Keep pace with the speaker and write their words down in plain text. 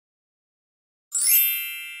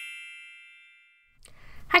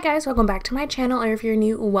Hi guys, welcome back to my channel, or if you're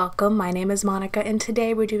new, welcome. My name is Monica, and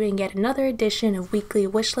today we're doing yet another edition of Weekly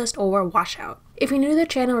Wishlist or Washout. If you're new to the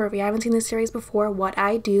channel or if you haven't seen this series before, what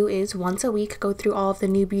I do is once a week go through all of the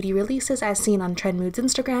new beauty releases as seen on Trend Mood's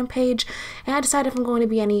Instagram page, and I decide if I'm going to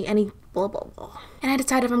be And I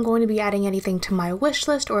decide if I'm going to be adding anything to my wish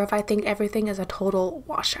list or if I think everything is a total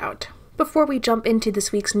washout. Before we jump into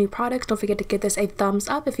this week's new products, don't forget to give this a thumbs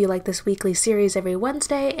up if you like this weekly series every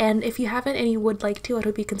Wednesday, and if you haven't and you would like to, I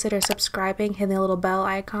hope you consider subscribing, hitting the little bell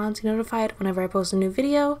icon to be notified whenever I post a new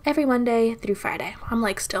video every Monday through Friday. I'm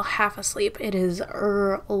like still half asleep. It is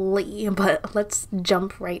early, but let's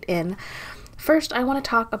jump right in. First, I want to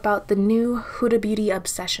talk about the new Huda Beauty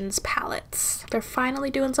Obsessions palettes. They're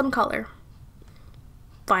finally doing some color.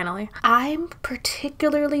 Finally. I'm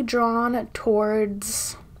particularly drawn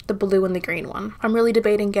towards the blue and the green one. I'm really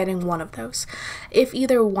debating getting one of those. If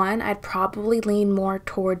either one, I'd probably lean more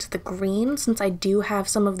towards the green since I do have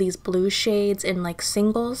some of these blue shades in like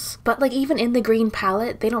singles. But like even in the green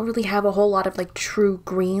palette, they don't really have a whole lot of like true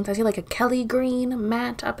greens. I see like a Kelly green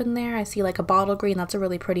matte up in there. I see like a bottle green. That's a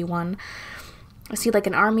really pretty one. I see like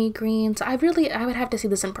an army green. So I would have to see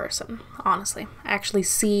this in person, honestly. Actually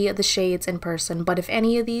see the shades in person. But if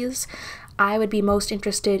any of these, I would be most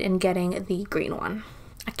interested in getting the green one.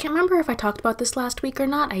 I can't remember if I talked about this last week or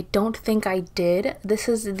not. I don't think I did. This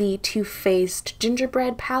is the Too Faced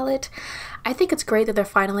Gingerbread palette. I think it's great that they're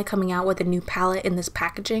finally coming out with a new palette in this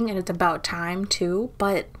packaging, and it's about time too,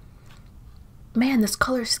 but man, this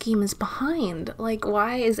color scheme is behind. Like,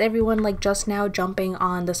 why is everyone like just now jumping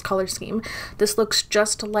on this color scheme? This looks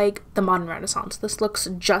just like the Modern Renaissance. This looks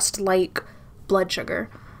just like Blood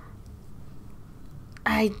Sugar.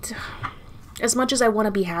 As much as I want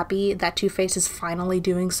to be happy that Too Faced is finally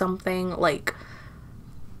doing something like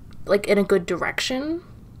in a good direction,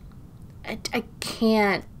 I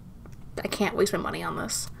can't waste my money on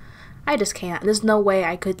this. I just can't. There's no way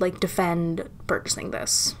I could like defend purchasing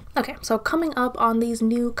this. Okay, so coming up on these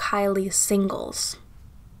new Kylie singles.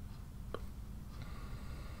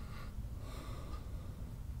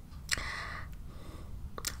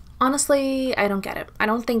 Honestly, I don't get it. I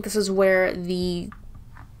don't think this is where the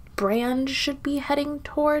brand should be heading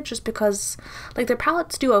toward, just because like their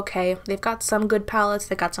palettes do okay. They've got some good palettes,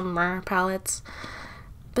 they've got some rare palettes,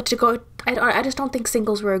 but to go, I just don't think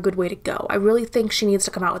singles were a good way to go. I really think she needs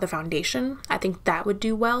to come out with a foundation. I think that would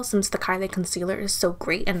do well since the Kylie concealer is so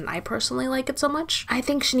great and I personally like it so much. I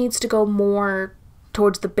think she needs to go more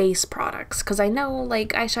towards the base products, because I know like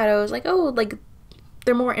eyeshadows, like oh, like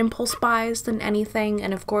they're more impulse buys than anything,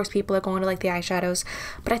 and of course people are going to like the eyeshadows,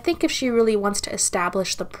 but I think if she really wants to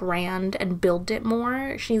establish the brand and build it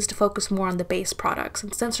more, she needs to focus more on the base products.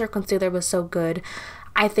 And since her concealer was so good,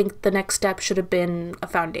 I think the next step should have been a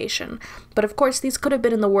foundation. But of course these could have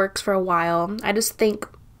been in the works for a while. I just think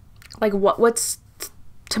like what's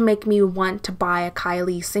to make me want to buy a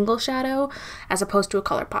Kylie single shadow as opposed to a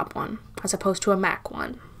ColourPop one, as opposed to a MAC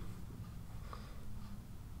one.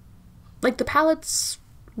 Like, the palettes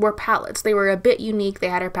were palettes. They were a bit unique. They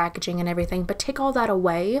had her packaging and everything. But take all that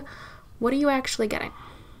away, what are you actually getting?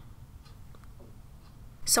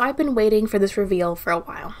 So I've been waiting for this reveal for a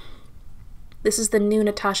while. This is the new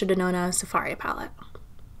Natasha Denona Safari palette.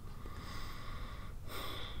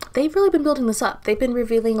 They've really been building this up. They've been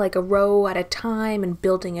revealing like a row at a time and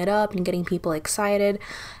building it up and getting people excited.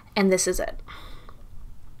 And this is it.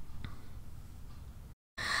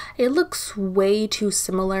 It looks way too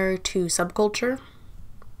similar to Subculture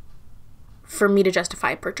for me to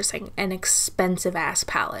justify purchasing an expensive ass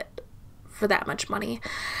palette for that much money.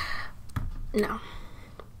 No,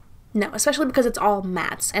 especially because it's all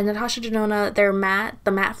mattes, and Natasha Denona,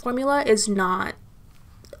 the matte formula is not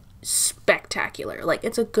spectacular. Like,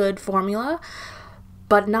 it's a good formula,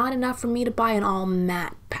 but not enough for me to buy an all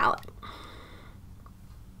matte palette.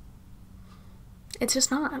 It's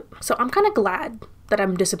just not. So I'm kind of glad that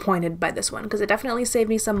I'm disappointed by this one, because it definitely saved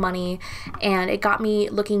me some money, and it got me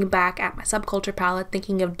looking back at my Subculture palette,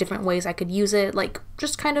 thinking of different ways I could use it, like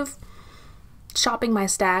just kind of shopping my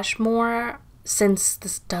stash more, since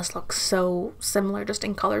this does look so similar just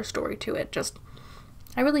in color story to it. Just,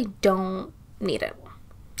 I really don't need it.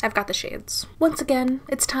 I've got the shades. Once again,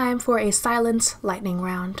 it's time for a silence lightning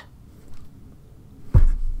round.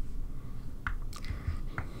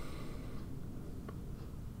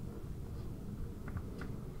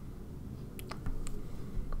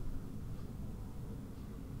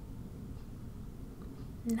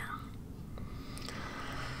 No.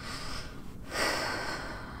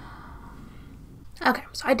 Okay,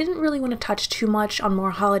 so I didn't really want to touch too much on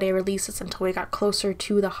more holiday releases until we got closer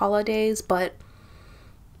to the holidays, but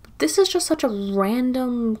this is just such a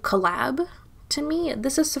random collab To me,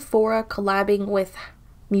 this is Sephora collabing with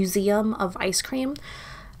Museum of Ice Cream.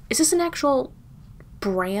 Is this an actual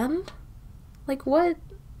brand? Like, what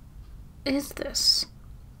is this?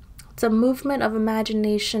 It's a movement of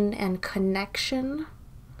imagination and connection.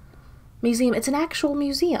 Museum. It's an actual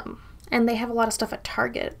museum. And they have a lot of stuff at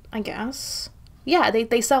Target, I guess. Yeah,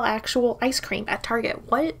 they sell actual ice cream at Target.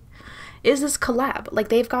 What is this collab? Like,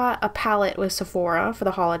 they've got a palette with Sephora for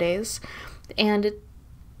the holidays. And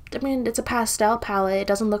I mean, it's a pastel palette. It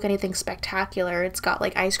doesn't look anything spectacular. It's got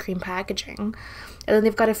like ice cream packaging. And then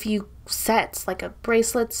they've got a few sets, like a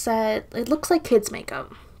bracelet set. It looks like kids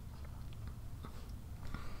makeup.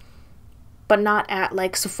 But not at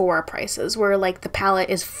like Sephora prices, where like the palette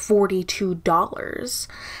is $42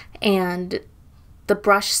 and the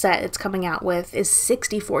brush set it's coming out with is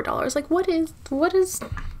 $64. Like, what is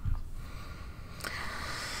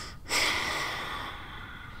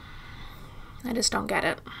I just don't get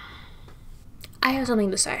it. I have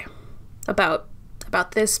something to say about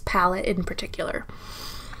this palette in particular.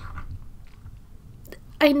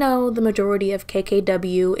 I know the majority of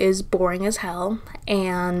KKW is boring as hell,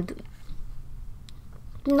 and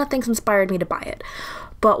nothing's inspired me to buy it.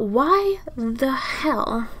 But why the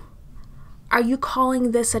hell are you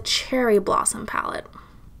calling this a cherry blossom palette?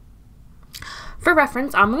 For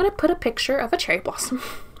reference, I'm going to put a picture of a cherry blossom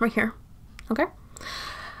right here, okay?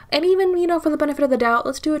 And even, you know, for the benefit of the doubt,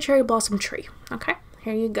 let's do a cherry blossom tree, okay?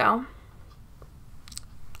 Here you go.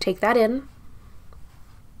 Take that in.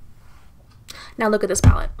 Now look at this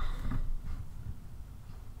palette.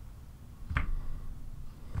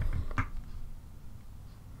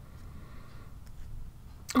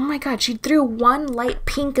 Oh my god, she threw one light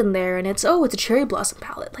pink in there and it's a cherry blossom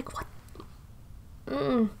palette. Like, what?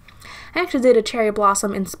 I actually did a cherry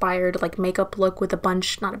blossom inspired like makeup look with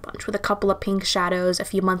with a couple of pink shadows a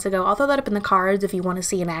few months ago. I'll throw that up in the cards if you want to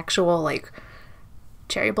see an actual like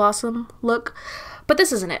cherry blossom look. But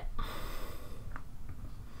this isn't it.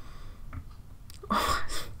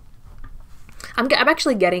 I'm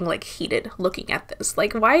actually getting like heated looking at this.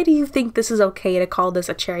 Like, why do you think this is okay to call this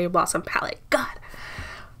a cherry blossom palette? God.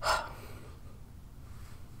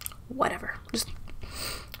 Whatever. Just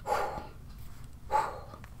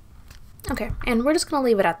okay, and we're just gonna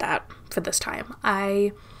leave it at that for this time.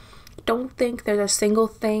 I don't think there's a single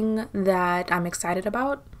thing that I'm excited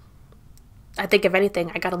about. I think if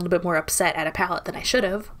anything, I got a little bit more upset at a palette than I should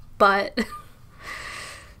have, but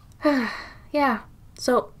yeah.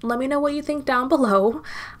 So let me know what you think down below.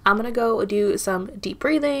 I'm gonna go do some deep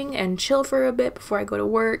breathing and chill for a bit before I go to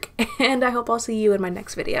work, and I hope I'll see you in my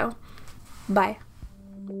next video. Bye.